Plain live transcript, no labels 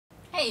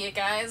Hey you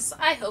guys,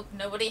 I hope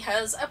nobody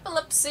has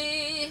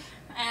epilepsy.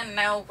 And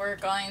now we're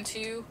going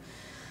to,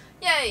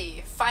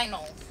 yay,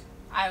 final,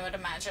 I would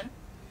imagine.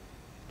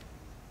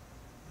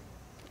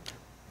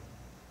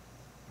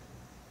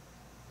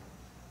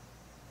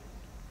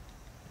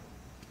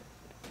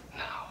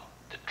 Now,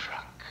 the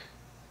truck.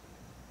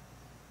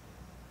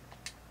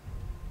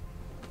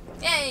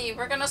 Yay,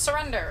 we're gonna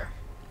surrender.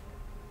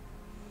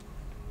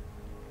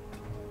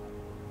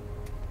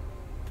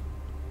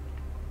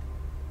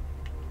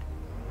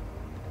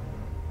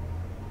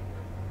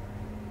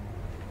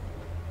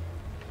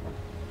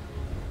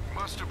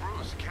 Master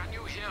Bruce, can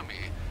you hear me?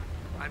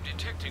 I'm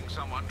detecting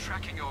someone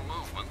tracking your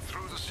movement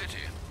through the city.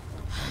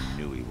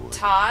 Knew he would.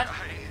 Todd?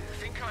 I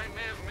think I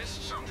may have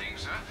missed something,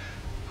 sir.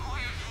 Who are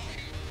you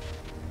talking?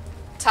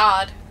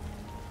 Todd.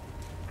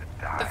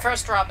 The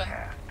first Robin.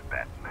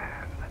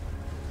 Batman.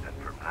 And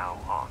from now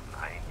on,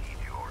 I need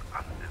your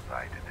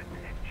undivided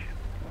attention.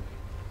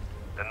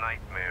 The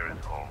nightmare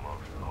is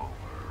almost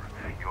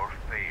over. Your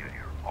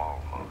failure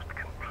almost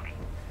complete.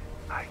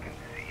 I can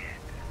see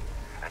it.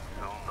 And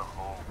soon the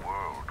whole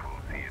world will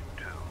see it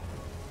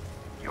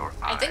too. Your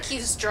I think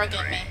he's drugging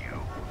me. You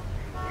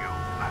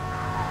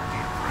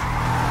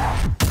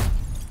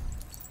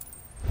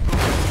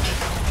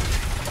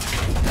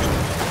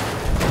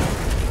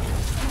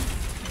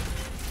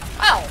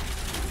Well,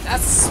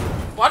 that's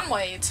one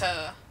way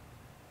to...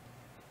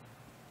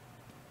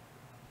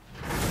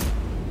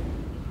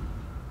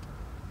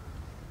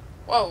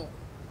 Whoa.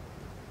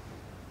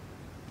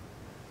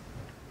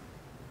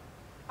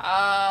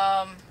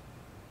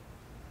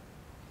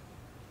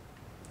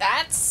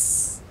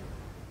 That's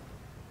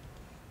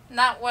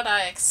not what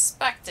I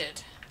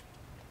expected.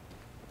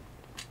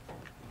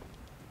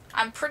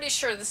 I'm pretty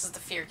sure this is the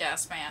Fear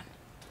Gas Man.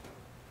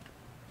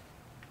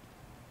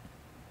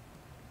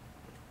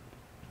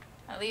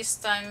 At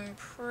least I'm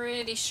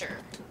pretty sure.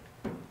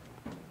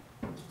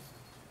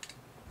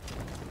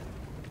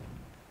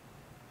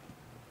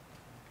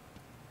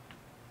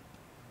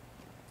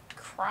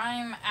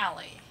 Crime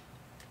Alley.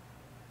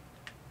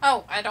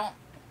 Oh, I don't...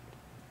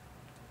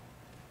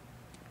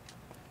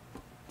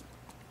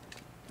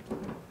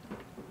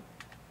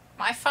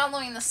 Am I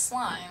following the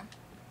slime?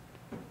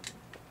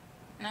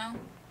 No?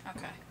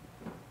 Okay.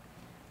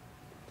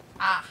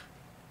 Ah.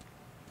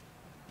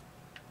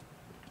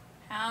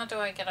 How do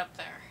I get up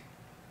there?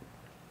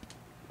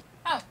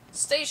 Oh,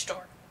 stage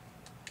door.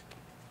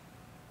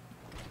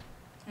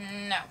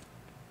 No.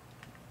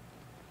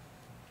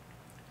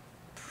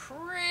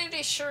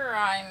 Pretty sure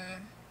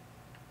I'm...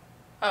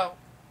 Oh.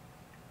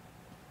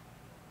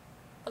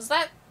 Was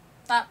that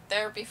not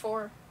there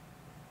before?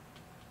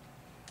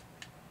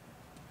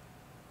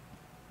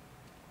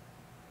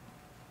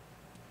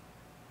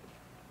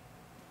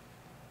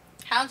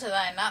 How did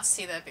I not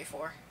see that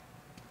before?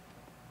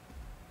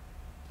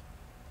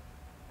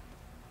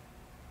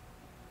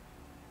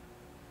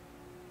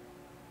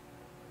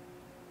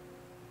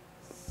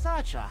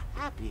 Such a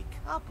happy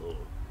couple.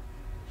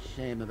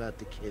 Shame about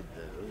the kid,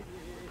 though.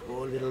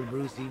 Poor little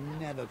Brucey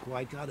never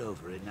quite got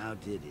over it now,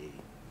 did he?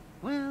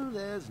 Well,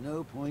 there's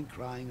no point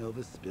crying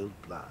over spilled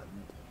blood.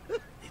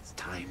 It's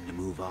time to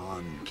move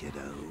on,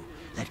 kiddo.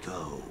 Let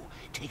go.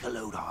 Take a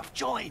load off.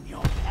 Join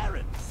your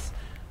parents.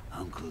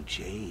 Uncle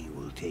Jay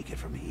will take it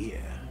from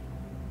here.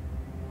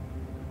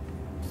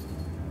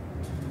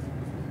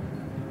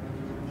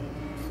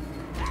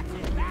 That's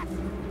it, that's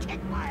it.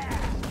 Kick my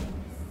ass.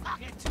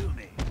 Fuck it to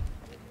me.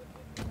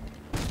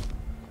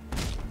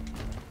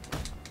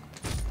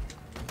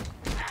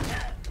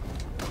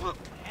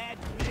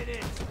 Admit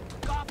it.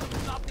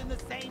 Gotham's not been the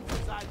same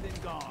since I've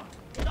been gone.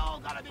 It all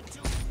got a bit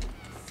too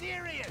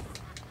serious.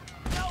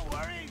 No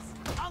worries.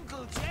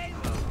 Uncle Jay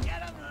will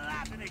get 'em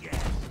laughing again.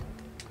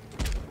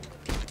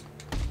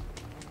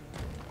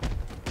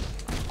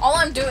 All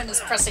I'm doing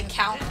is pressing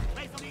counter.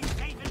 Place will be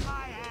safe in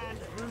my hands,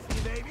 Brucey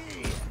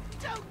baby.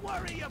 Don't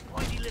worry your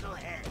pointy little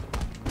head.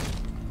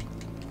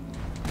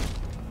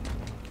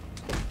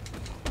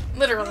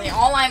 Literally,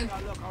 all I'm... Now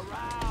look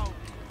around.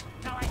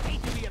 Now I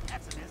hate to be a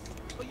pessimist,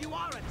 but you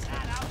are a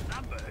tad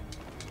outnumbered.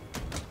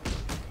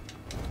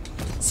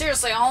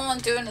 Seriously, all I'm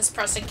doing is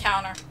pressing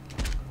counter.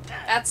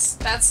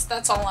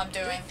 That's all I'm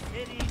doing.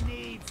 This city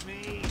needs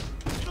me.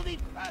 It'll be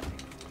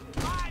perfect.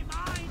 My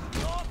mind,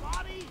 your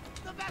body,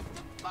 the best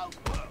of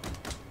both worlds.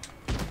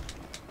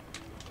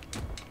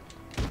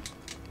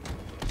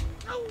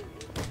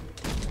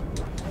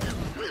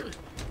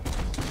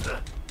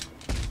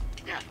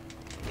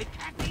 It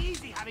can't be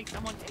easy having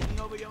someone taking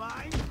over your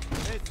mind,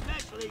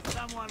 especially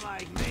someone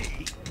like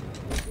me.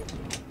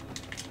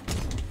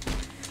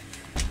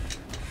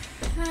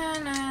 Na,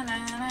 na, na,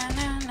 na,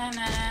 na, na,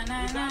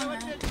 na, You na, gotta na.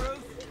 admit, Bruce,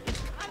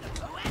 it's kind of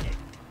poetic.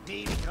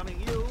 Me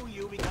becoming you,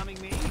 you becoming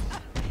me.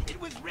 It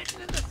was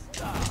written in the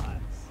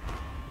stars.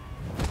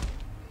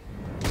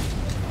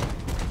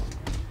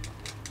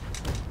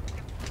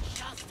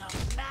 Just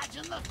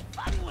imagine the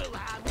fun we'll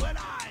have when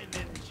I'm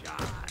in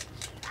charge.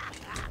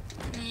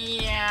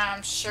 Yeah,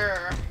 I'm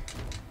sure.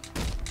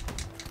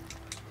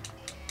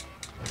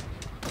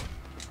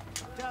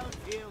 Don't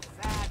feel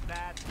sad,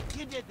 Bat.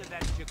 you did the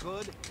best you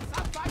could.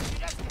 Sometimes you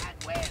just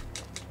can't win.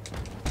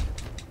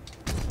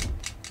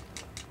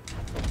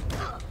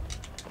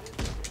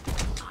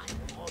 I'm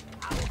more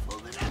powerful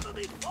than ever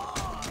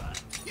before.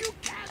 You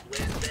can't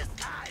win this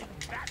time,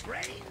 Bat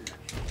Brain.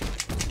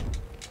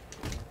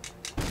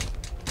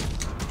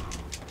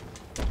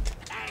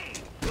 Hey!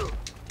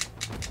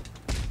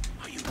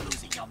 Are you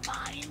losing your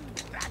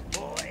mind, Bat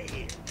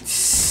Boy?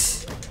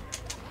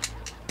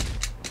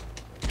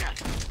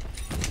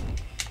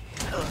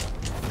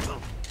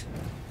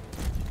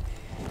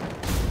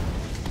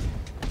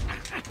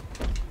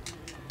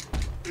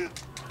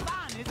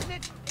 Fun, isn't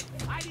it?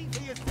 Fighting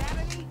for your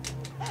sanity?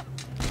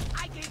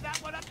 I gave that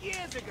one up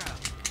years ago.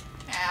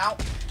 Ow.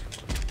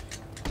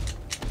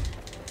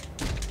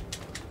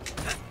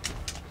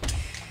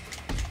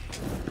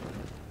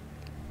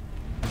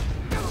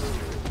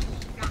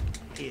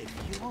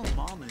 If your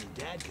mom and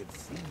dad could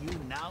see you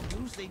now,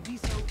 Bruce, they'd be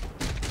so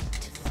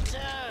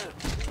disturbed.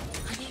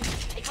 I mean,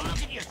 take a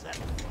look at yourself.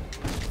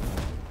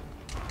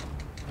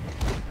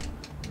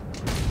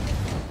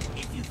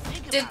 If you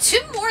think Did about two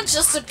it, more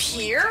just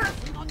appear?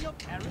 on your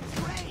parents'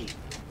 grave,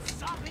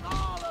 stomping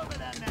all over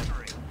their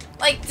memory.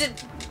 Like,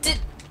 did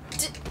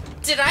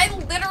I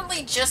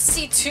literally just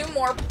see two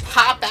more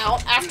pop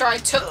out after I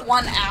took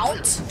one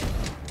out?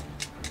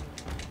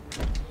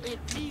 It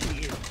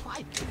really is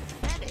quite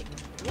pathetic.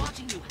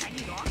 Watching you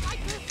hanging on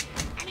like this,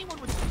 anyone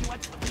would think you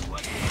had something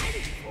worth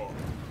fighting for.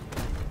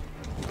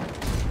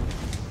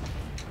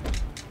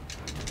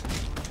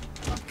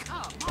 Oh,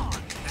 come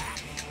on,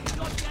 Matt.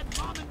 Your dead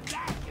mom and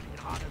dad can hit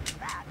harder than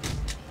that.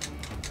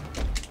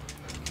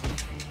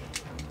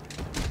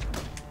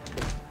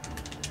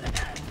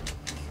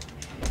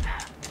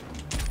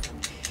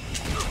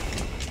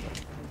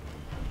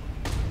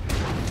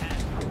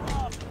 And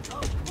Robin,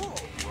 oh, poor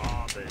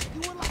Robin.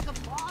 You were like a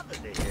father to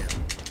him.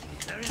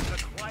 They're in for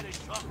quite a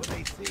shock when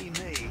they see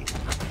me.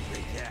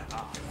 They tear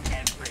off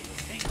every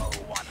single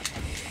one of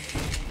them.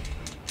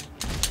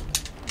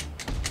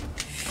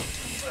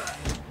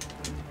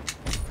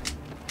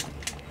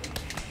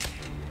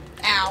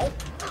 Ow.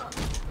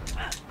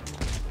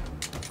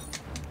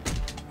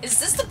 Is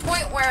this the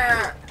point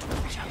where...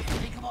 Just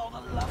think of all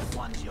the loved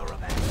ones you're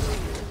about.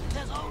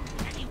 There's old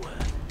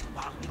Pennyworth.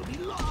 Well, you'll be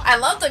lost. I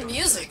love the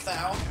music,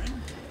 though.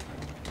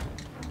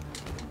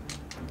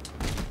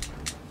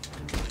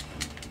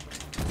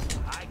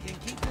 I can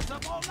keep this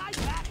up all night,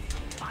 Matt.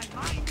 My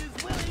mind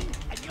is willing,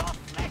 and your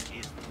flesh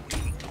is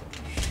weak.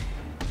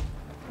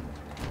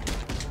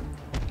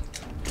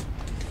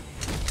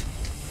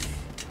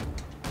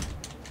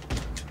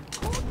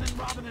 Gordon and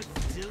Robin are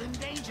still in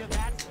danger,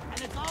 Matt,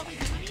 and it's all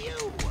because of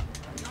you.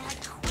 You're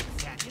like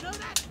quicksand, you know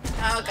that?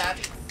 Oh, God.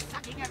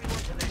 Sucking everyone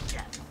to their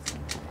chests.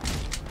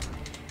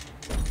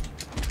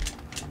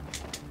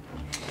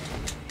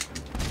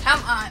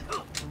 Come on.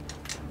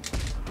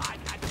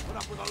 I've had to put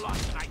up with a lot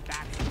tonight,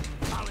 Matt.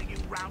 Following you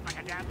round like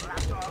a damn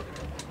lapdog.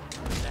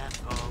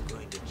 That's all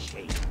going to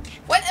change.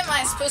 What am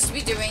I supposed to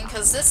be doing?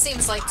 Because this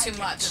seems like too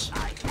much.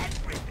 I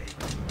everything.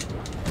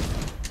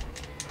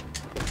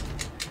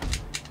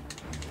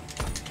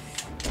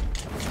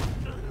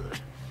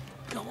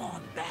 Go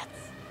on,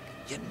 Bats.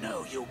 You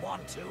know you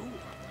want to.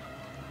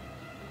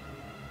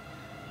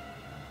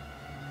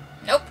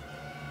 Nope.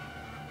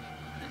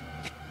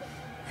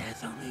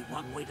 There's only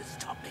one way to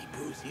stop me,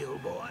 Brucey,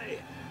 old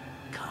boy.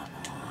 Come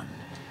on.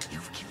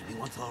 You've killed me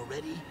once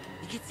already.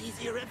 It gets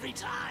easier every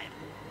time.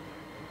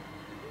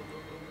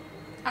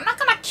 I'm not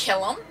gonna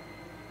kill him.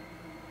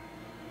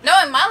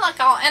 Knowing my luck,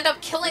 I'll end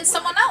up killing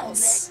someone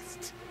else.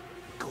 Next,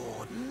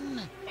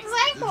 Gordon.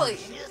 Exactly.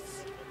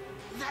 Lucius,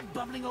 that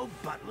bubbling old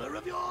butler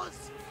of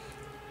yours.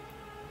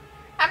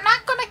 I'm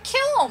not gonna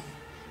kill him.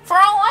 For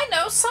all I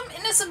know, some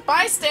innocent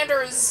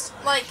bystander is,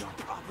 like... Your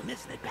problem,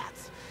 isn't it,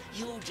 Bats?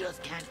 You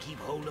just can't keep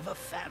hold of a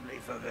family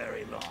for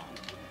very long.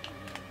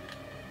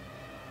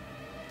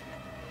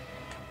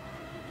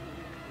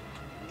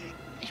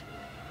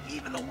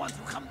 Even the ones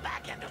who come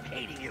back end up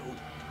hating you.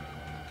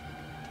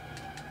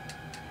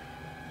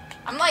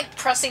 I'm like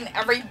pressing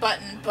every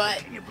button, but...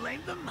 Can you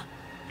blame them?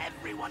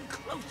 Everyone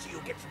close to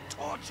you gets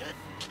tortured,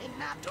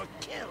 kidnapped, or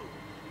killed.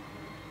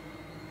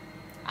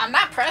 I'm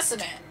not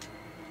pressing it.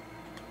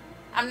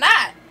 I'm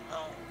not.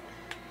 Oh,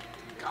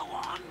 go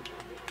on.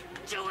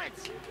 Do it.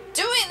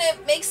 Doing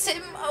it makes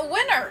him a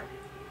winner.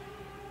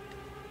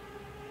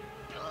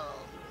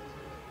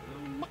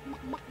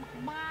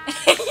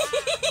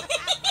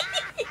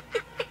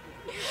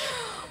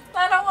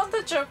 I don't want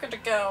the Joker to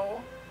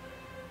go.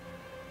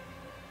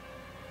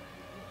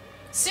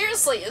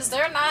 Seriously, is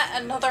there not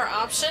another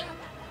option?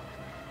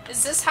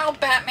 Is this how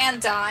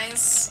Batman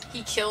dies?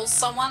 He kills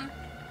someone?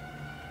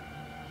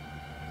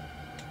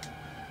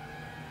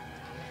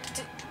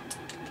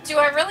 Do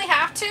I really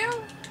have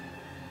to?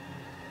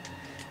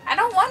 I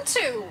don't want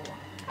to.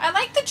 I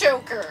like the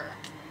Joker.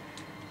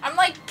 I'm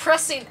like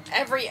pressing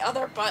every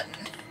other button.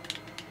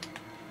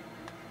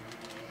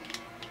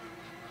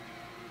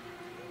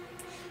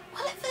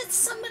 What if it's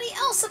somebody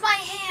else in my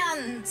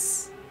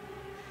hands?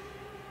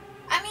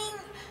 I mean,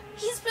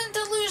 he's been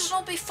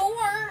delusional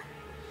before.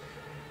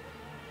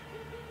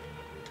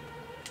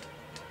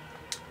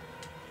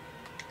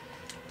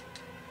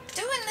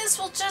 this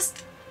will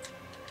just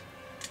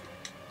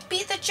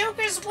be the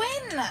Joker's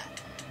win. Can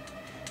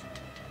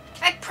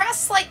I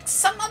press, like,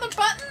 some other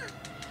button?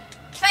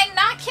 Can I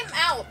knock him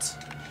out?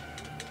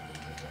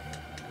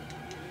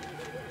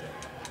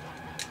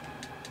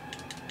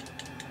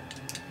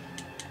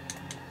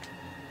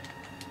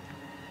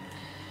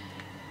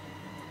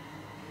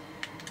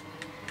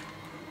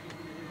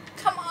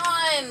 Come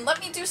on,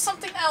 let me do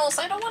something else.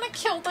 I don't want to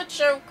kill the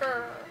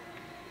Joker.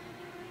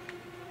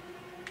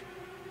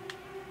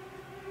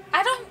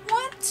 I don't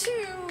want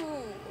to.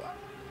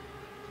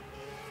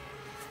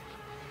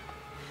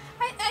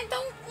 I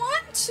don't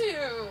want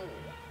to.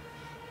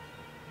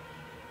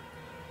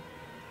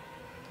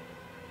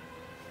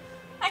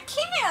 I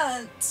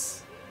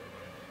can't.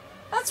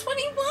 That's what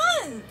he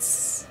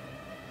wants.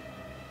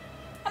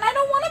 And I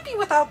don't want to be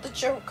without the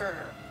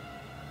Joker.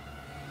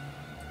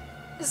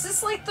 Is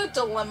this like the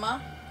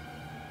dilemma?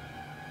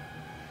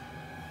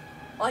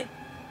 Like,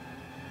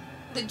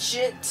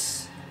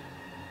 legit.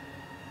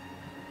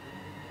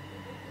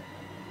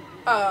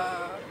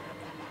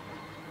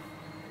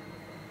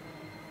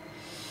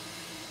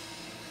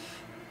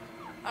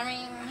 I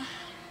mean...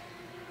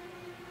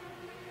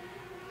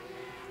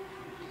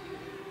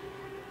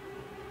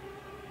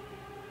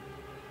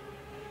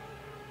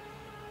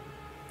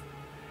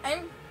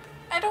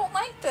 I don't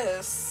like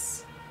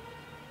this.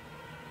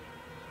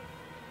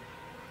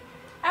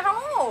 At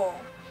all.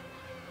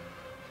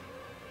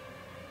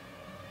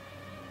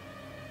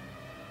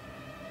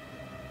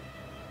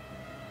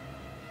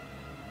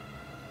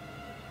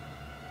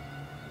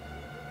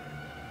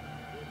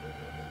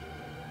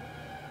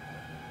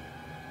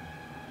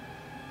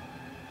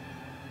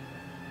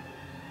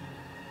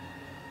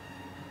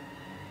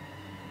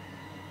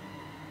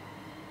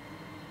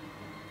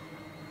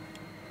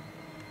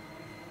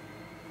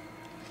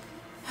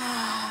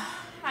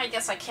 I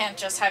guess I can't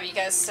just have you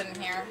guys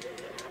sitting here.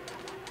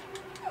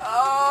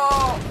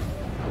 Oh.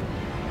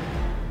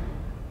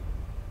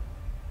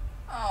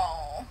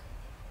 Oh.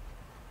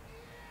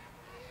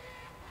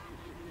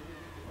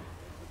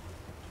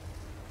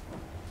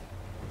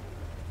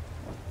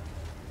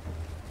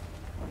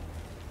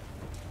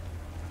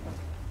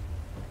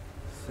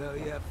 So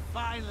you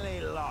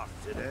finally lost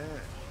it, eh?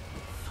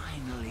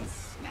 Finally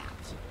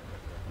snapped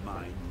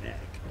my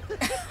neck.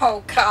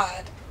 Oh,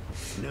 God.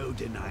 No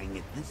denying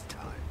it this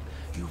time.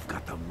 You've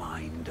got the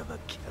mind of a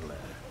killer.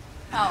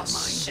 And Oh, that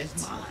mind shit.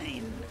 is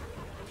mine.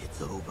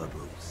 It's over,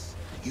 Bruce.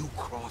 You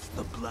crossed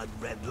the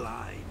blood-red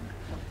line.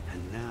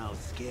 And now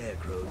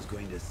Scarecrow's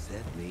going to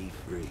set me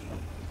free.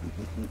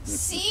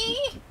 See?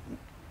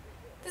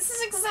 This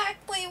is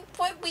exactly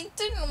what we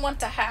didn't want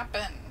to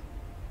happen.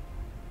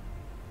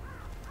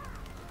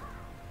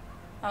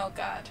 Oh,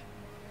 God.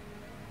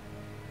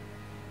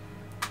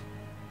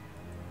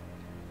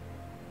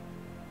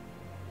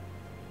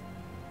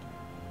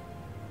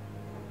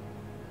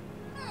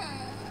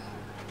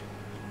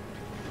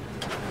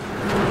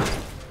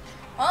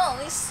 Well,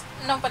 at least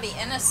nobody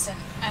innocent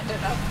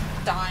ended up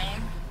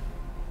dying.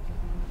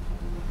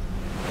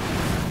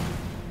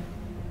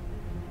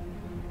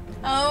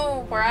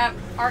 Oh, we're at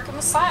Arkham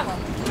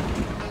Asylum.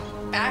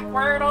 Back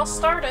where it all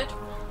started.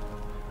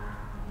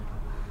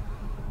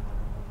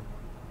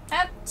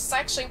 That's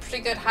actually a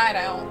pretty good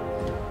hideout.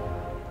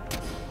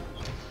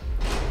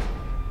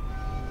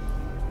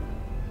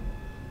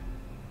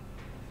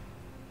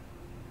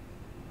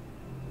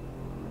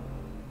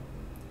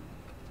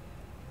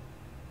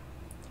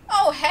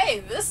 Oh, hey,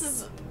 this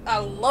is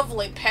a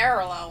lovely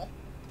parallel.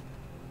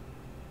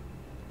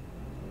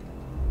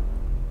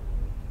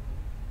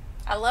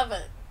 I love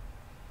it.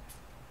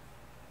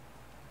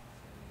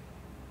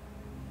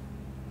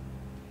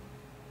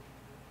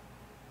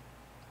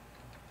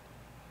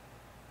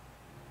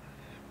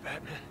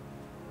 Batman,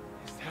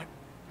 is that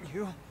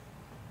you?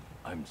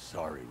 I'm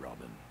sorry,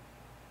 Robin.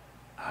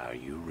 Are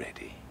you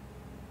ready?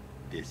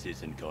 This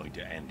isn't going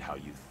to end how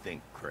you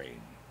think,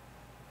 Crane.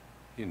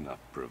 Enough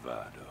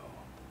bravado.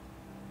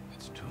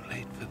 It's too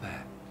late for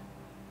that.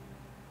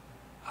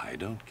 I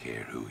don't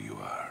care who you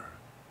are,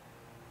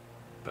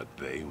 but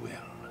they will.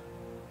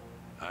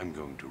 I'm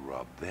going to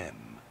rob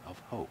them of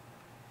hope.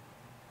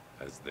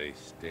 As they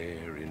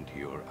stare into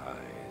your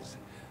eyes,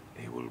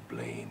 they will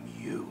blame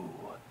you.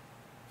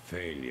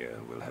 Failure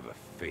will have a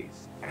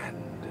face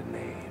and a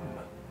name.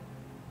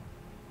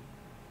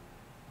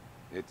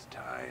 It's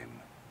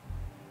time.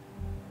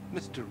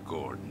 Mr.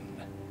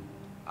 Gordon,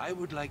 I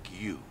would like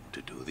you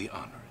to do the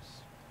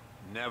honors.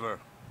 Never.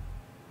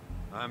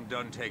 I'm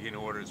done taking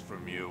orders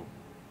from you.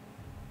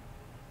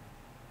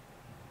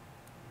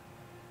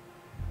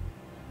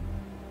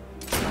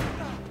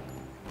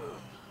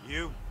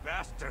 You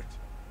bastard!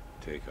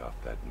 Take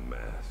off that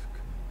mask,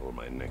 or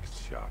my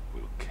next shot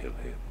will kill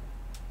him.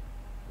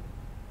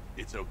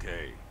 It's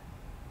okay.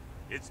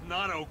 It's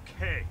not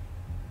okay.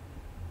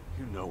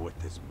 You know what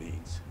this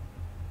means.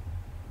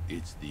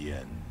 It's the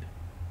end.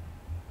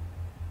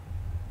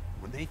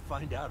 When they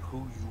find out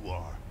who you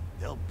are,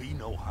 there'll be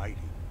no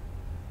hiding.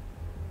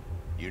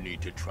 You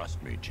need to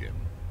trust me, Jim.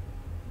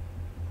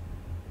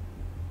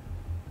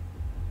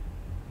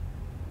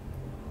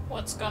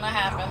 What's gonna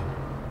happen?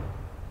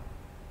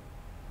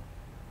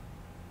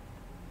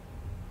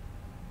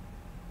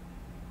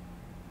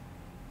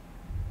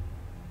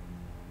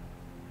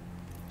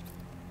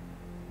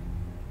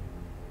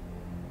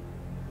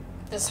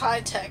 This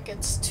high tech,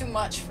 it's too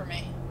much for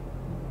me.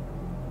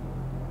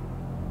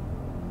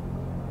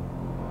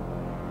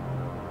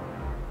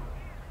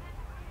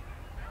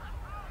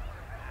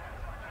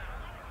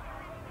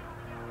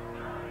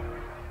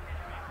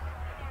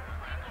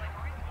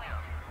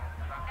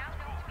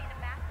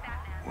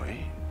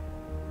 Wayne.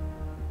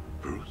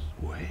 Bruce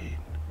Wayne.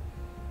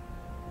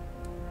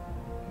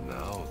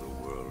 Now the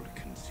world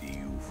can see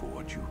you for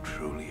what you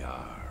truly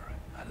are.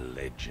 A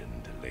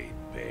legend laid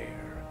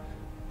bare.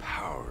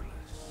 Powerless.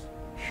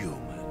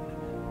 Human.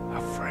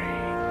 Afraid.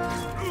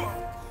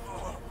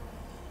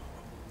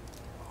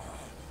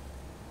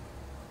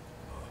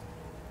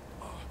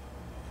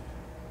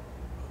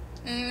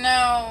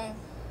 No.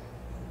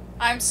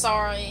 I'm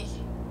sorry.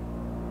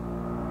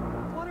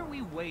 What are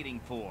we waiting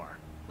for?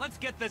 Let's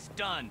get this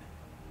done.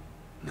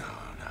 No.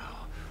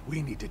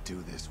 We need to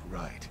do this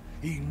right.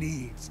 He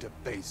needs to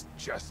face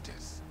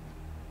justice.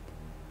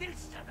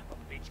 This son of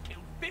a bitch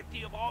killed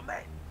 50 of our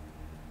men.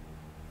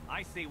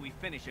 I say we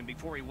finish him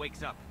before he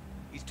wakes up.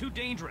 He's too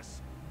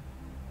dangerous.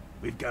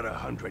 We've got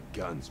 100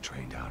 guns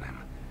trained on him.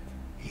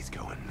 He's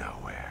going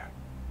nowhere.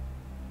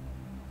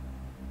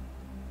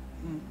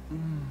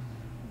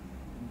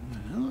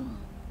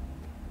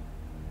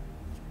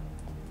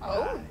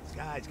 Oh.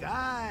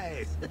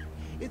 Guys!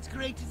 It's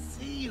great to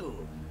see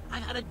you.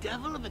 I've had a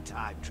devil of a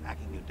time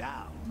tracking you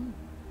down.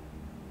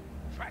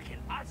 Tracking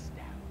us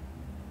down.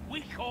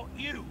 We caught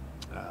you.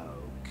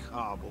 Oh,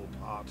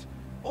 Cobblepot.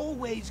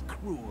 Always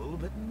cruel,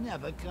 but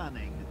never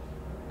cunning.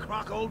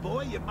 Croc, old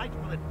boy, you might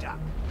want to duck.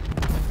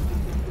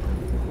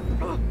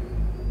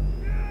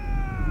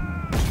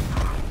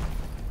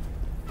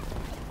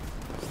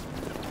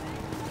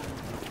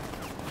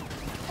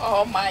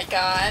 Oh my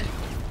god.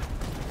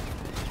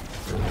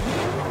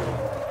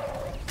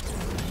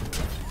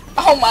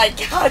 Oh my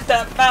god,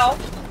 that mouth.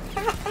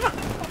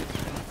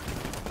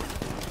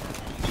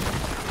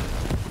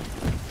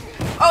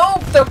 Oh,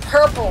 the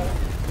purple.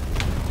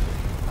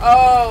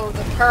 Oh,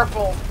 the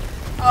purple.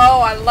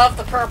 Oh, I love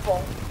the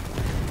purple.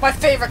 My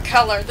favorite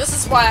color. This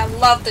is why I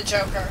love the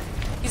Joker.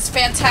 He's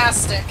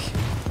fantastic.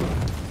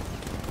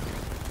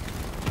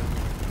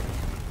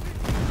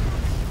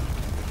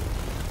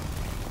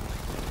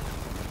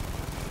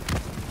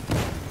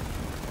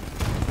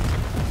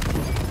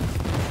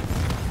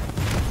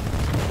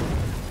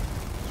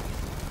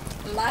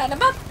 Line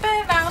 'em up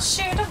and I'll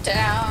shoot 'em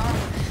down.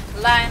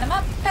 Line 'em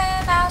up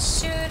and I'll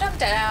shoot 'em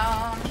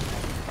down.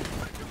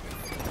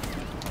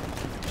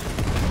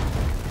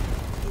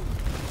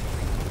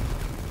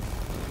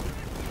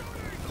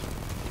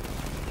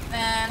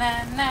 Na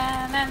na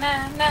na na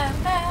na na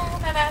na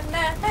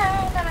na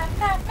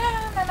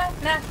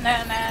na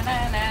na na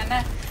na na.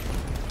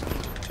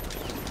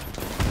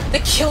 The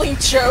Killing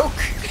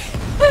Joke.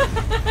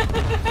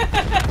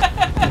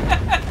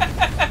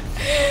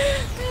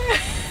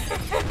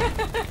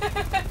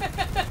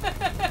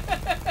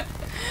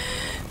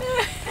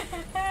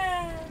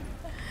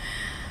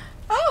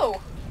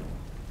 Oh,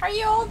 are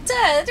you all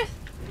dead?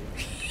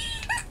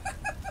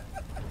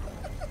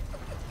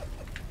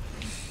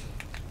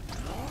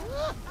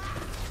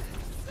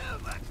 So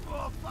much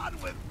more fun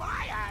with my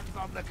hands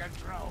on the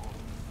controls.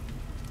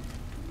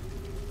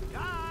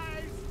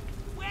 Guys,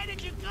 where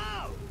did you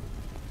go?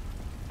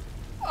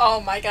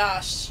 Oh my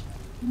gosh.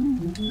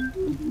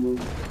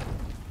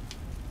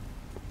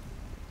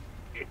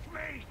 It's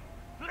me.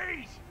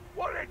 Please.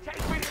 Won't it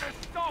take me to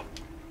stop?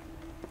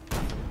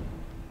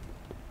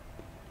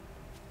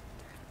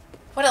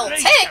 What it'll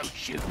Please take? don't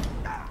shoot.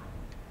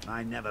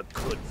 I never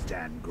could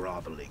stand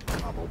groveling,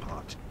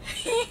 Cobblepot.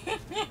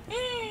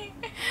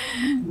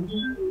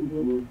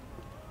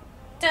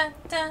 Dun,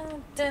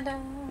 dun, dun,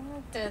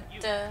 dun, dun,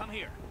 You, dun. come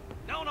here.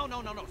 No.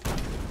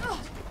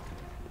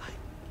 I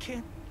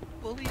can't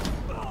believe...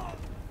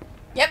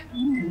 Yep.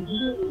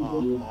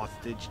 Oh,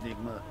 hostage,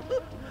 Nigma.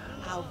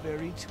 How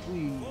very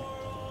twee.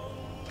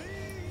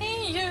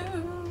 Hey, you.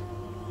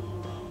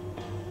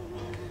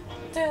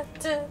 Da,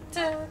 da,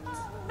 da, da.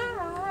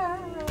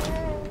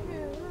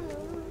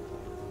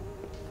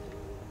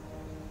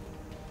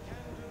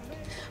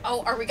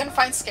 Oh, are we gonna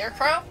find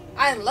Scarecrow?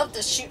 I'd love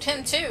to shoot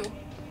him too.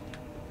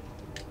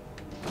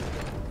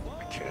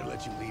 I can't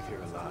let you leave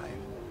here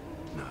alive.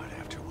 Not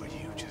after what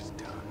you just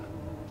done.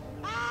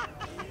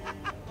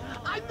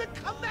 I'm the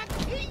comeback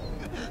king!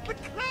 The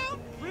crown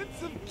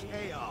prince of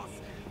chaos!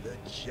 The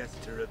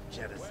jester of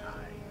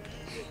genocide.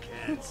 You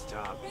can't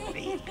stop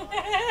me.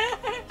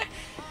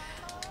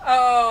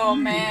 Oh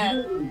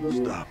man.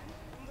 Stop.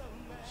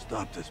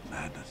 Stop this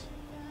madness.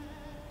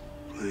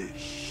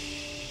 Please.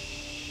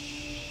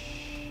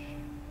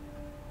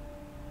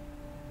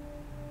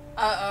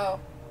 Uh-oh.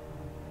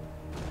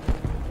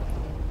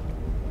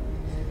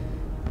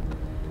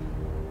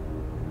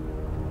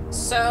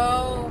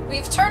 So,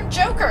 we've turned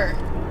Joker.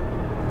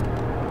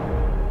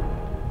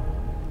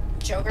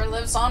 Joker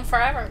lives on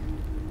forever.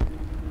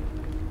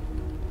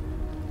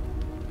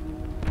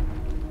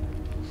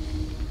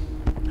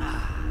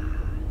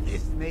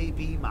 may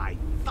be my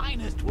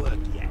finest work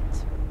yet.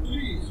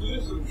 Please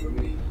listen to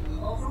me.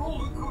 After all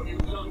the good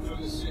you've done for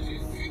the city,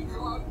 think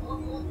about what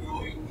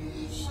you're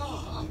doing. Sir,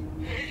 I'm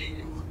begging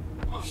you.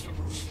 Master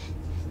Bruce.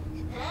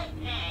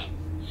 Batman,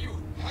 you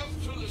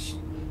have to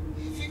listen.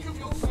 Think of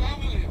your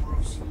family,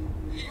 Bruce.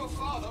 Your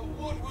father,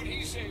 what would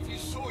he say if he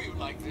saw you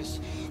like this?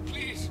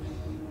 Please,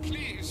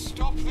 please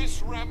stop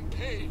this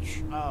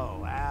rampage.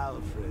 Oh,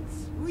 Alfred.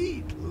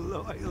 Sweet,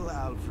 loyal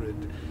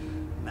Alfred.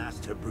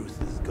 Master Bruce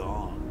is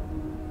gone.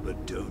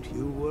 But don't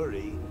you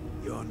worry.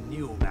 Your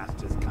new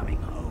master's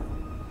coming home.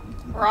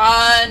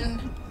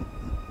 Run!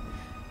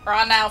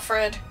 Run,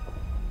 Alfred.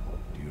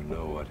 Do you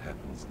know what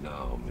happens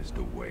now,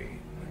 Mr.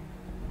 Wayne?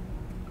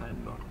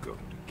 I'm not going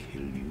to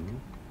kill you.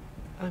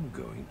 I'm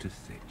going to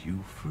set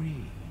you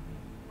free.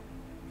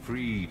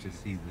 Free to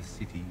see the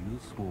city you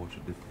swore to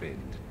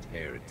defend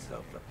tear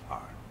itself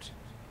apart.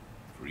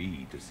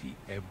 Free to see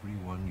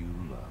everyone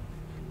you love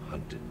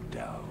hunted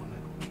down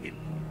and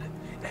killed.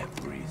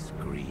 Every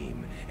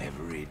scream,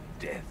 every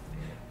death.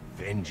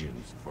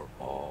 Vengeance for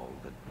all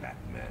that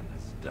Batman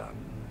has done.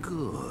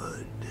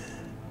 Good.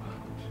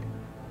 But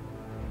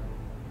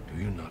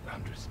do you not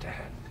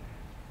understand?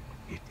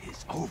 It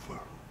is over.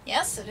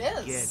 Yes, it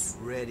is.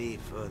 Get ready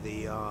for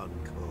the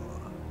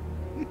encore.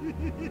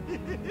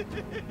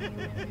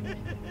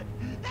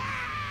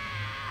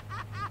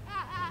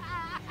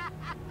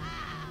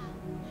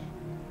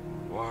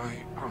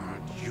 Why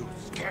aren't you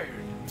scared?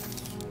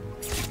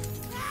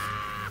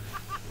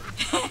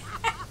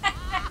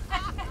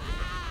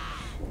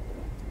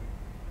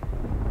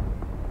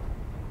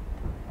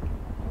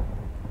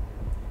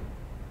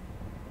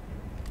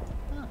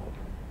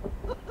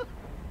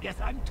 Guess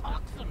I'm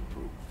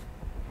toxin-proof.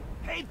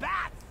 Hey,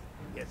 Bats!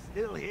 You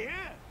still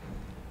here?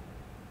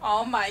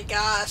 Oh my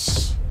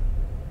gosh.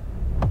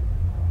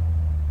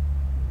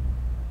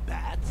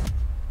 Bats?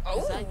 Oh.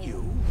 Is that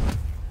you?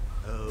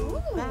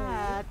 Oh, Ooh.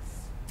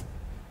 Bats!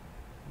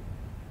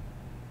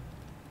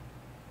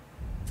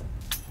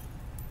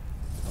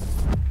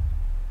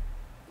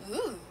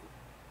 Ooh.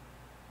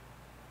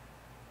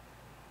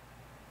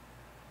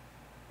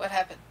 What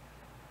happened?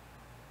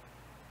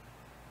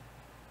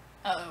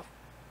 Uh-oh.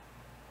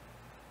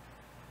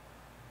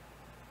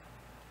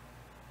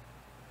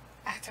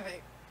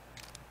 Activate.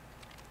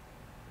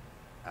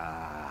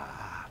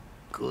 Ah,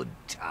 good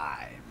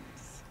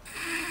times.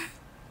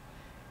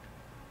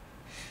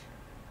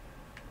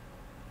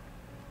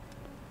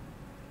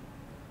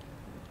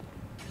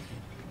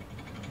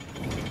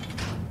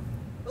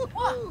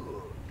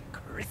 Woohoo!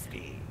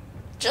 Crispy.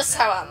 Just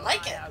how I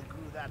like it. I outgrew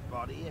that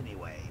body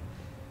anyway.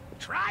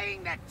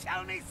 Trying to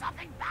tell me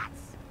something,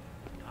 Bats?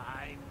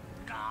 I'm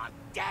not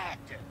dead.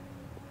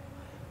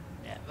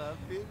 I've never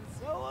been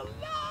so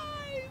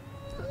alive.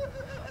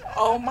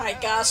 Oh my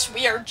gosh,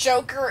 we are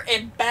Joker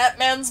in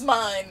Batman's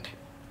mind.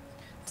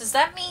 Does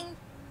that mean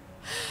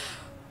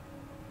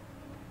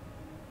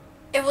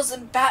it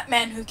wasn't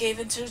Batman who gave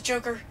in to the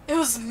Joker? It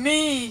was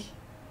me.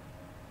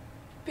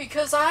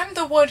 Because I'm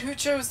the one who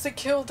chose to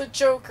kill the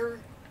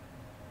Joker.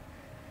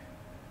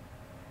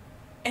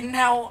 And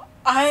now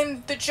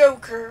I'm the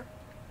Joker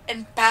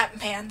in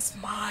Batman's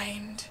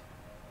mind.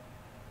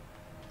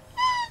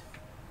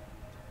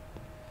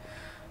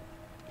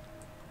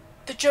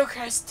 The Joker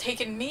has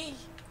taken me.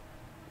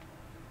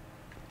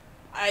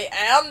 I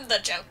am the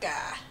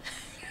Joker.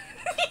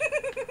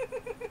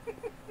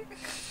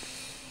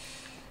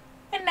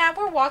 And now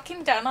we're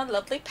walking down a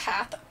lovely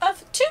path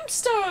of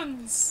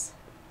tombstones.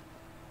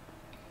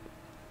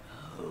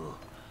 Oh,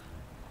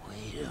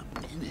 wait a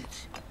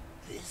minute.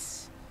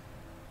 This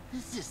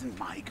isn't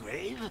my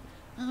grave.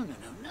 Oh,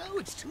 no,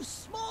 it's too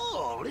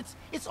small.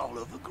 It's all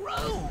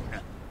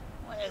overgrown.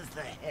 Where's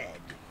the head?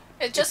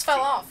 It just fell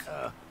off.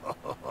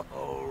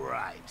 Oh,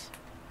 right.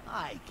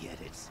 I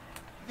get it.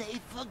 They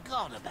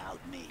forgot about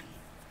me.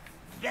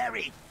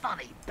 Very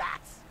funny,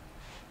 Bats.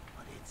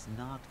 But it's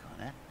not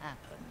gonna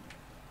happen.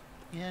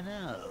 You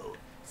know,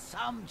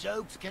 some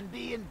jokes can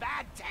be in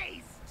bad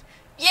taste.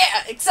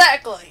 Yeah,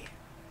 exactly.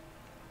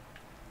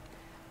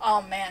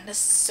 Oh man, this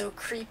is so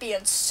creepy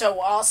and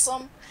so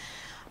awesome.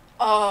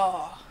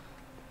 Oh,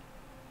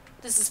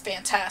 this is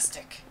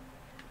fantastic.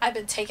 I've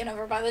been taken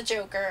over by the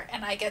Joker,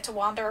 and I get to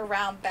wander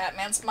around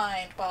Batman's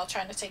mind while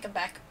trying to take him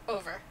back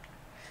over.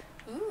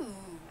 Ooh,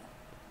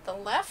 the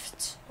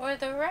left or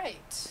the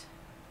right?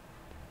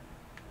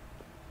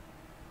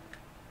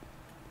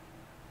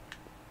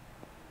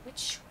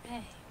 Which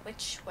way?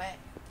 Which way?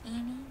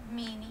 Eeny,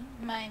 meeny,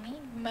 miny,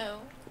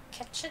 mo.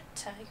 Catch a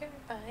tiger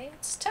by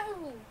its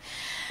toe.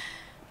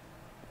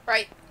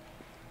 Right.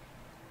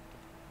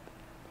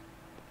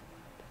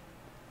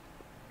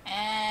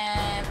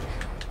 And...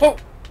 whoa!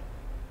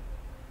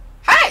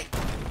 Hi!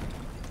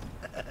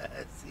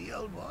 See,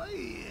 old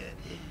boy,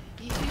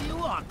 you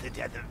want the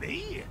death of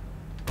me?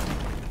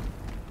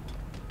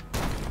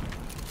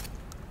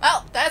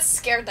 Well, that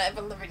scared the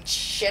ever-living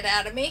shit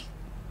out of me.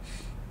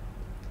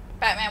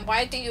 Batman,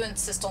 why do you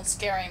insist on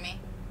scaring me?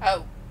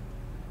 Oh.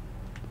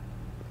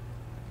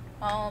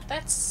 Well,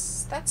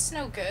 that's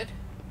no good.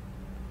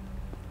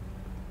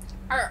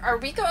 Are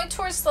we going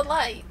towards the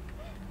light?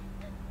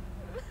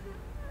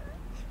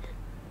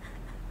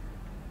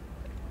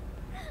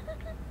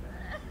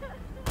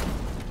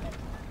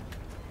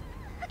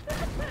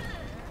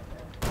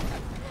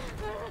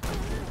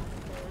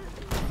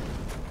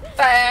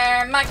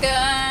 Fire my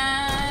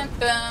gun!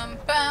 Bum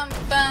bum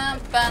bum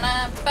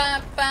ba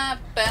ba ba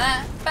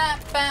ba ba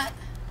ba.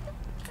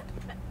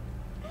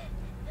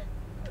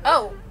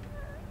 Oh.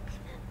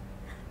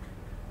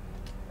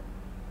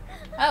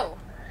 Oh.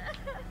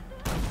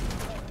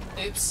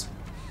 Oops.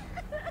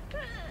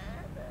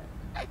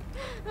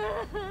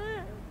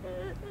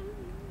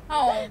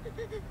 Oh.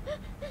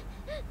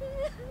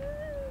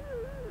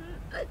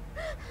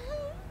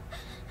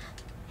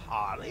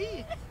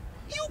 Harley?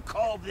 You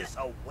call this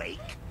a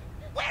wake?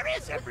 Where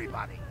is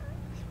everybody?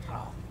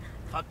 Oh,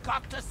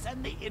 forgot to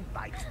send the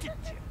invites,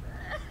 didn't you?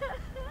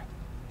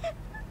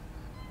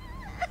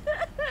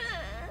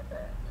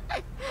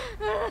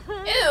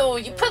 Ew,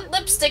 you put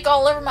lipstick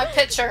all over my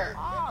picture.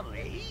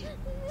 Harley,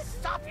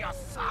 stop your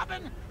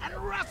sobbing and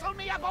wrestle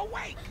me up a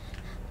wake.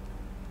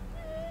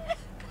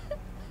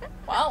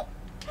 Well,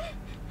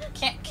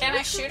 can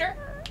I shoot her?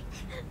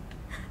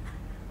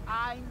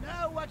 I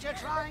know what you're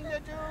trying to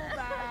do,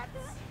 Bats.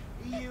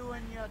 You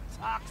and your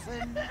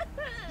toxin.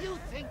 You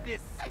think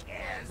this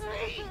scares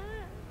me?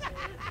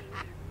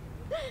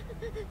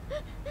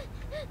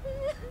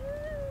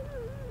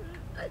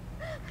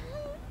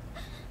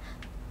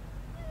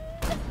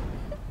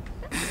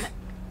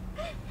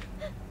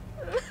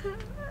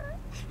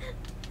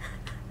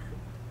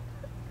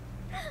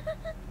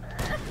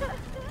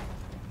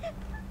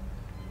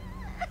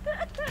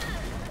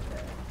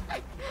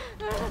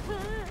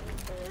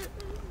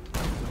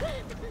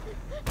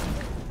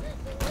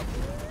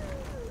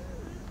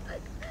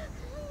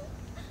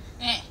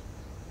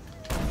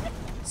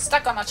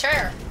 Stuck on a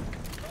chair.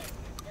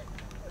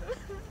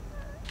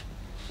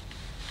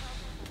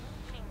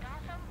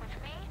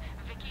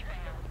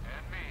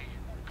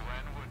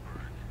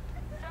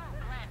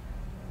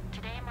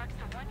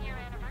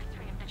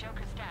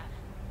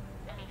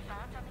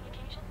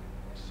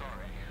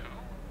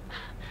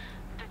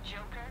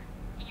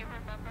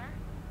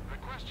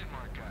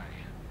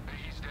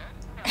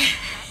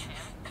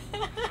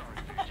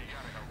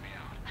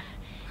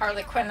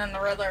 Harley Quinn and the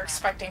Riddler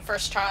expecting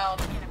first child.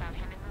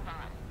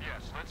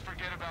 Yes, let's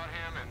forget about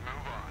him and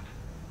move on.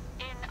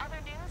 In other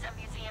news, a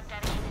museum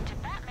dedicated to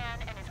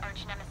Batman and his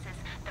arch-nemesis,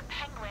 the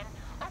Penguin,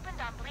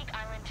 opened on Bleak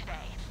Island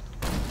today.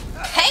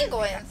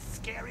 Penguin? That's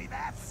scary,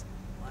 Bats.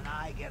 When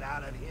I get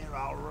out of here,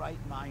 I'll write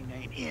my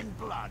name in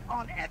blood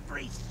on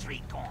every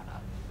street corner.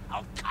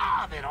 I'll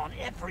carve it on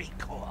every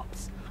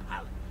corpse.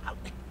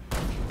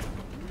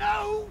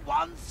 No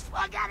one's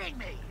forgetting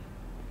me.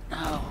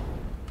 No.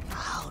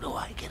 How do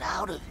I get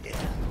out of here?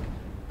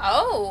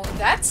 Oh,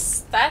 that's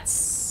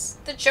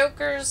the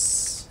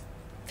Joker's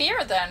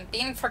fear then,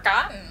 being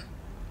forgotten.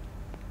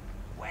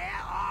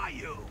 Where are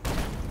you?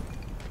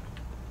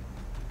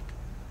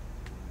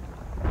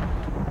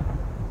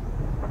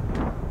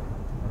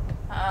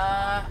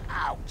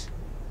 Out.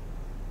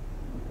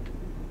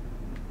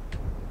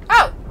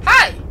 Oh,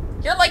 hi!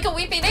 You're like a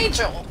weeping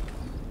angel.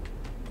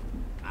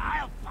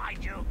 I'll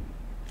find you.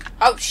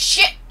 Oh,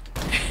 shit!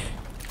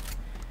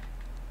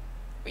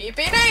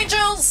 Weeping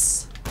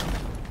angels!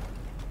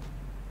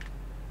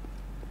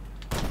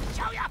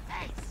 Show your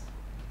face.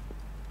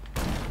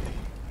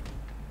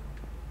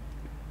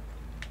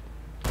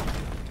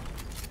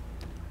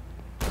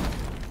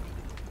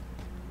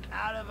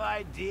 Out of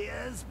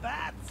ideas,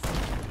 Bats?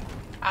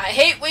 I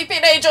hate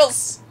weeping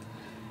angels!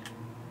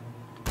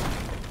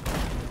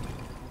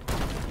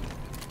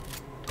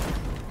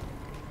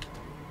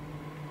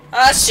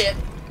 Ah, shit.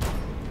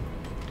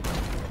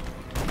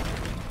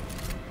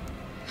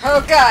 Oh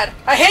god,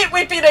 I hate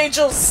weeping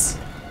angels!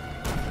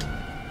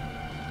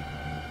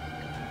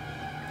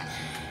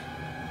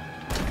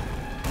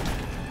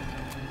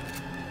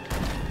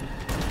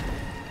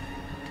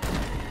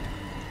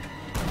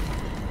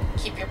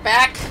 Keep your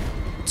back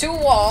to a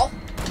wall.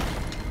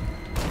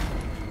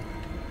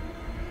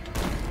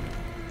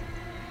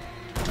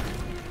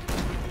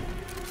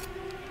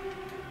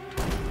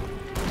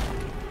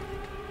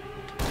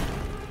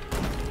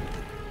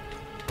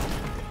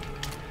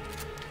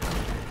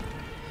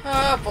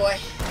 Oh boy.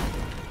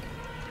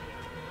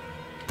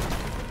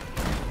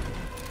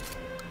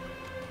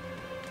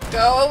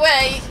 Go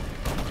away.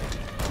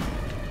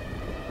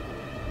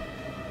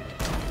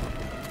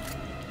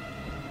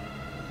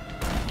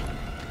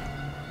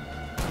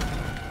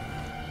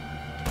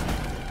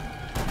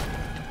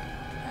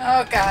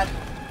 Oh god.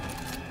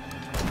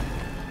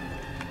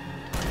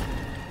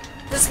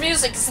 This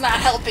music is not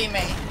helping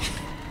me.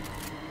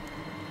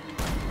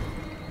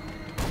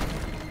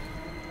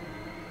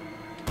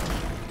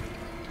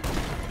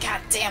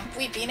 Goddamn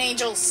weeping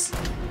angels.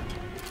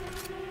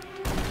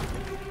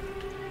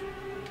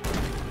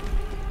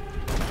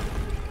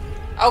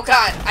 Oh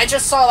god, I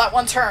just saw that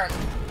one turn.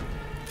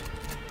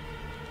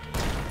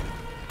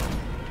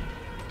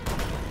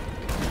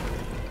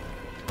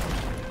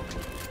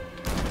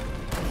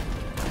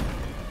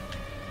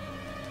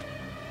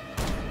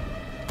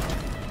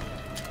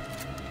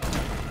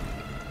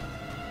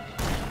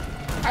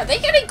 Are they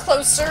getting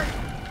closer?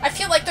 I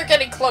feel like they're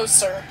getting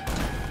closer.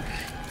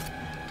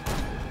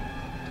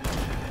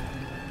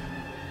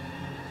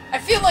 I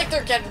feel like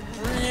they're getting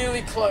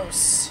really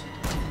close.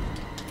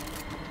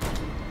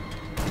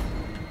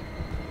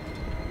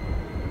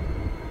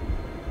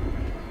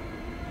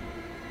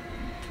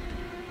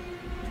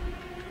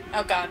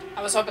 Oh god,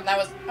 I was hoping that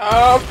was—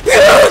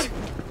 oh!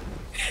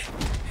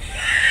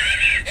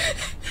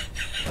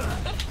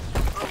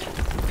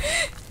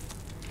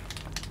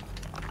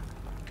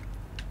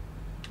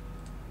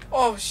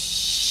 Oh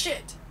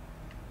shit!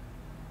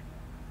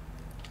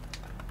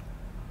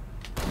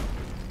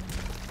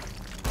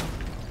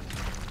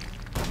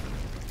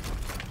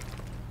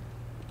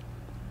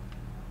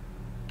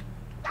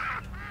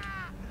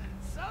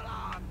 So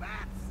long,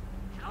 Bats.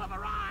 Hell of a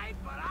ride,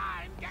 but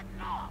I'm getting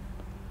off.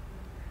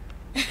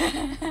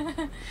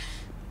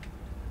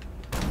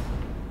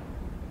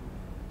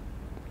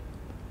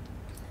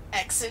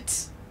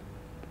 Exit.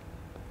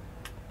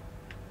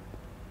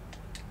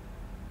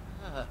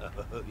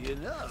 Oh, you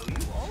know, you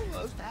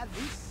almost had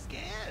me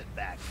scared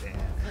back there.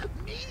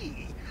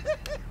 Me?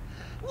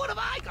 What have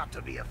I got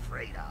to be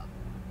afraid of?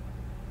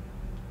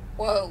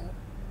 Whoa.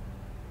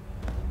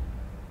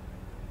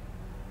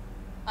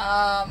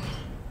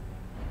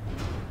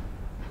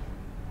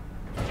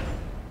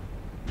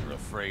 You're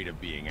afraid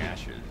of being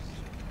ashes.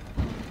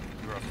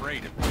 You're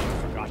afraid of being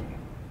forgotten.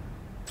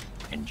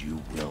 And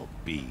you will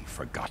be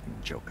forgotten,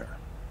 Joker.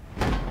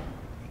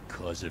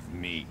 Because of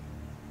me.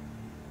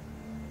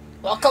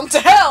 Welcome to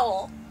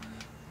hell!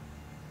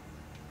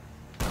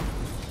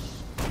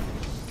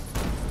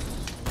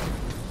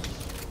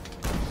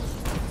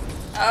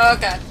 Oh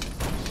god.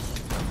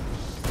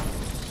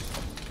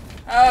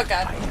 Oh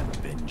god. I am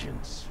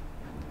vengeance.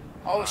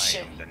 Oh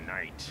shit. I am the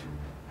night.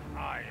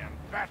 I am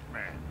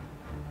Batman.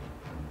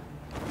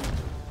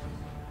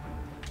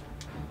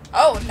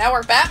 Oh, now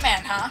we're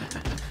Batman, huh?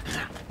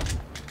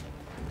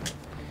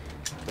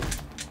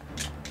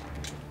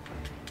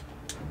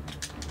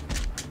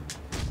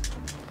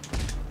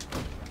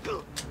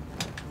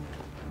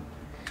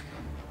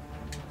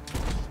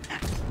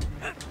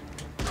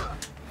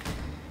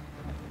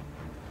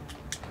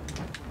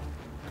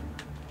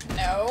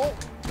 No.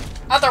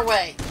 Other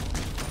way.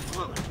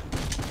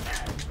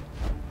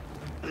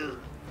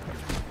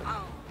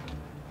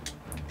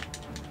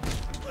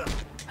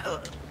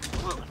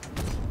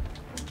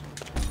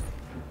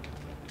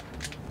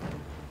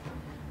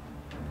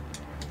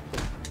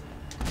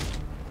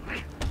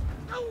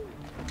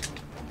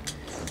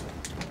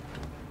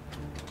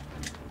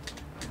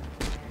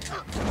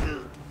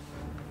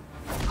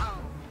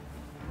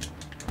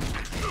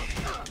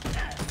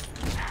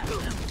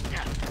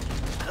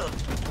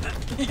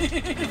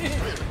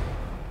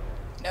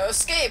 No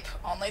escape,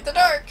 only the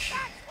dark.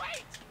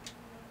 Wait!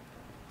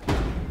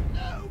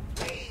 No,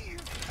 please!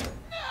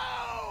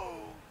 No!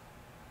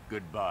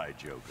 Goodbye,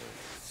 Joker.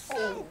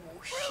 Oh,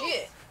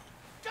 shit.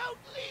 Don't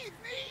leave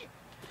me!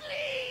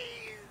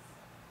 Please!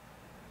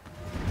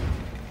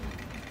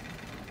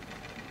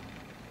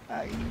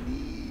 I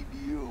need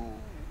you.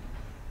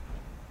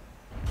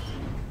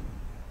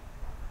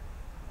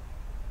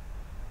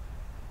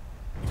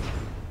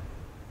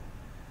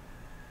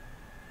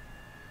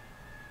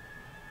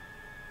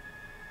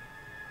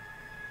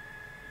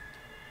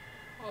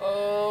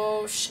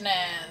 Oh,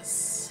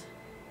 schnaz.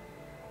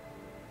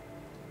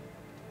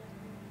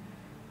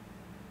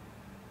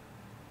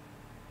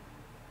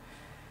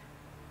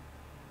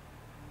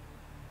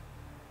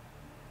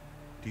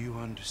 Do you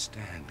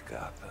understand,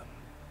 Gotham?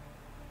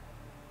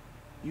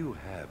 You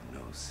have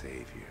no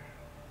savior.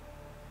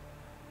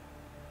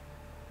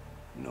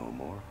 No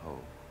more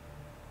hope.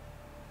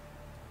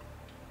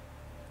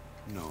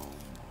 No more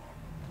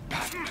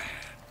Batman.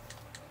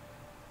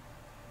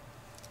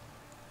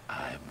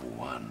 I've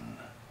won.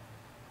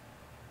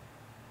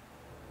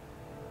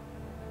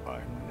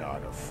 I'm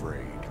not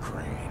afraid,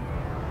 Crane.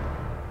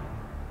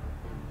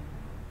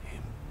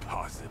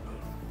 Impossible.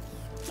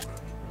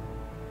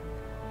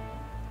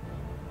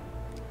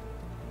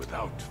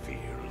 Without fear,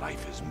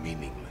 life is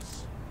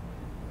meaningless.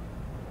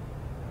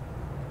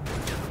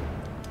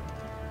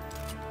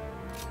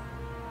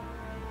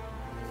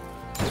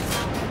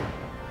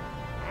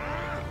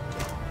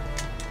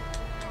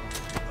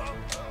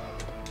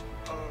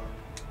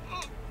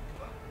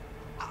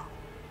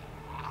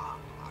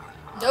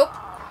 Nope.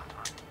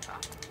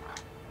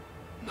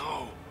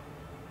 No.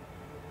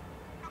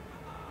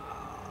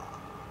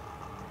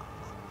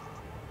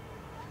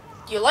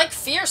 You like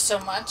fear so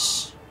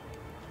much.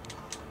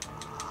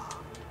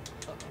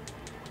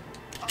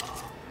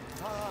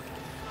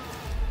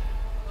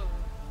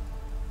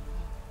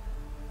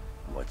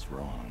 What's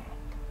wrong?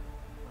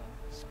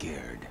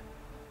 Scared?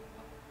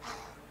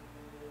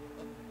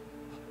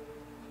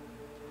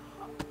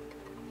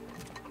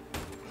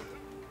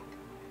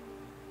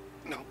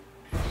 No.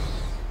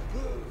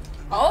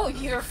 Oh,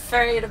 you're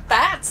afraid of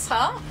bats,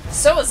 huh?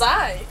 So was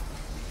I.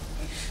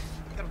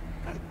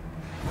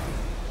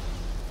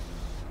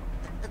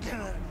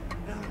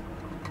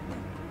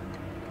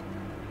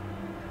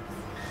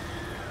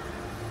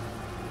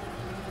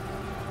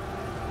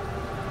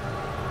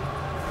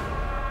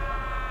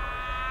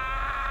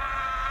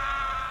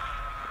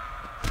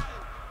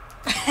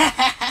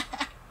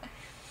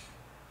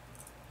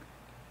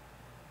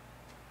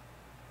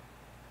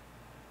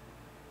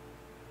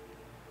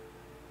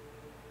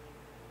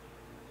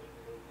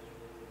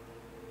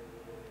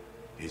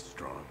 He's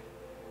strong.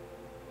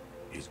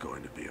 He's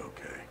going to be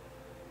okay.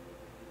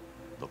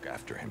 Look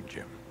after him,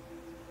 Jim.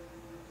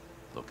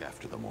 Look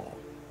after them all.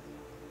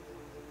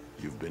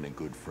 You've been a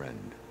good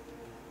friend.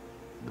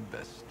 The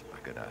best I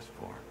could ask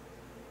for.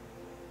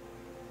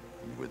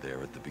 You were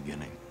there at the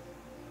beginning.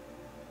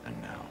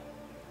 And now,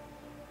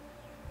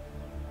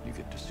 you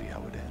get to see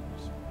how it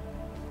ends.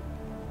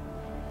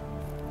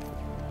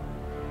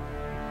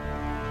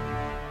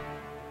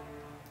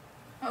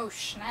 Oh,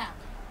 snap.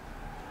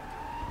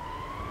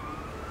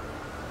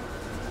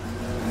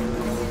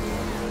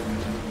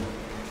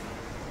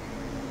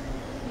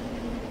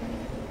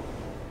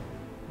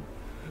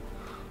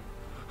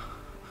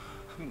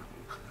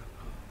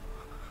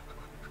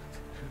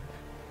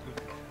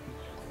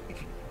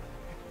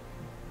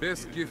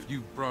 Best gift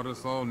you've brought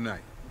us all night.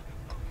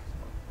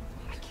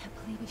 I can't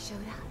believe he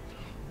showed up.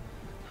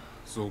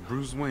 So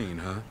Bruce Wayne,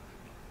 huh?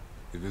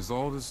 If it's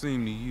all the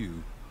same to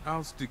you,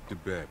 I'll stick to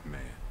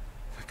Batman.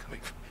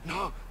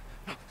 No!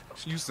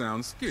 You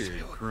sound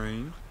scared,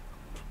 Crane.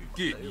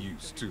 Get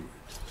used to it.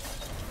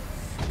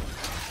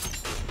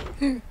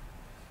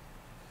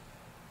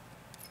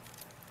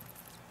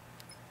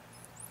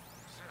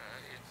 Sir,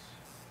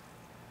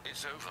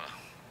 it's over.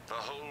 The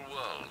whole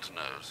world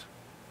knows.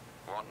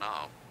 What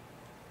now?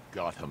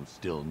 Gotham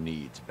still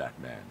needs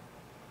Batman.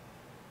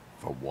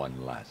 For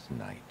one last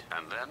night.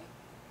 And then?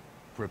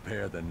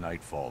 Prepare the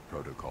Nightfall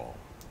Protocol.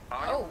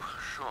 Are you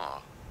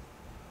sure?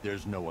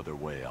 There's no other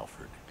way,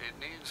 Alfred. It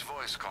needs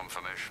voice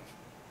confirmation.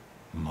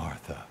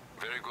 Martha.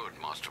 Very good,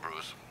 Master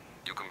Bruce.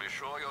 You can be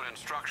sure your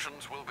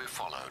instructions will be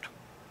followed.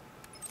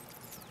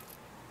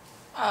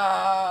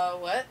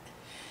 What?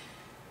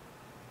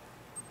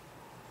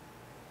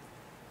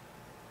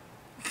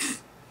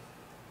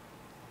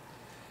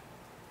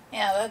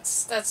 Yeah,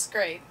 that's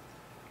great.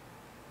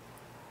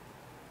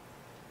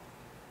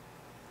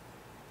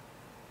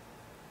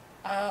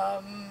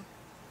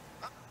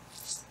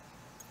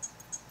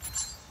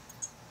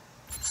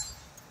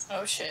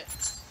 Oh shit.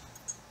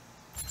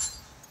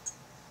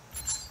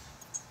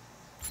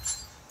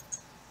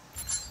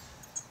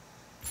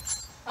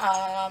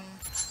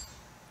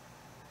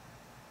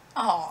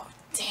 Oh,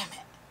 damn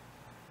it.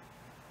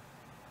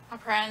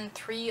 Apprehend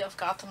 3 of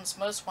Gotham's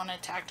most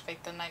wanted to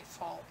activate the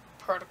Nightfall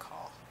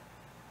Protocol.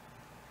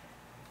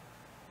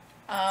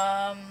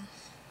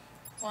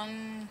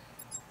 1...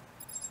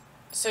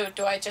 So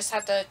do I just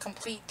have to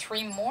complete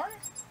 3 more?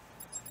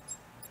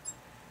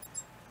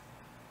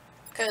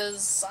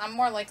 Because I'm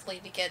more likely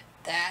to get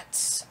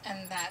that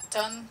and that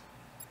done.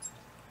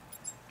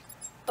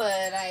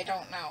 But I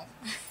don't know.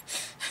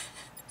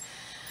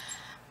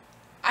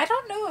 I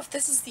don't know if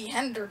this is the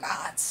end or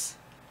not.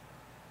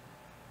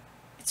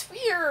 It's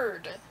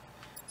weird.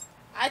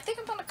 I think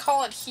I'm gonna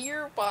call it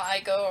here while I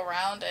go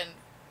around and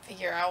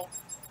figure out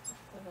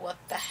what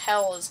the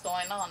hell is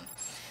going on.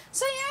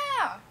 So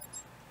yeah.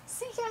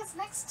 See you guys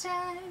next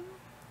time.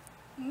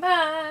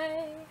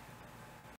 Bye.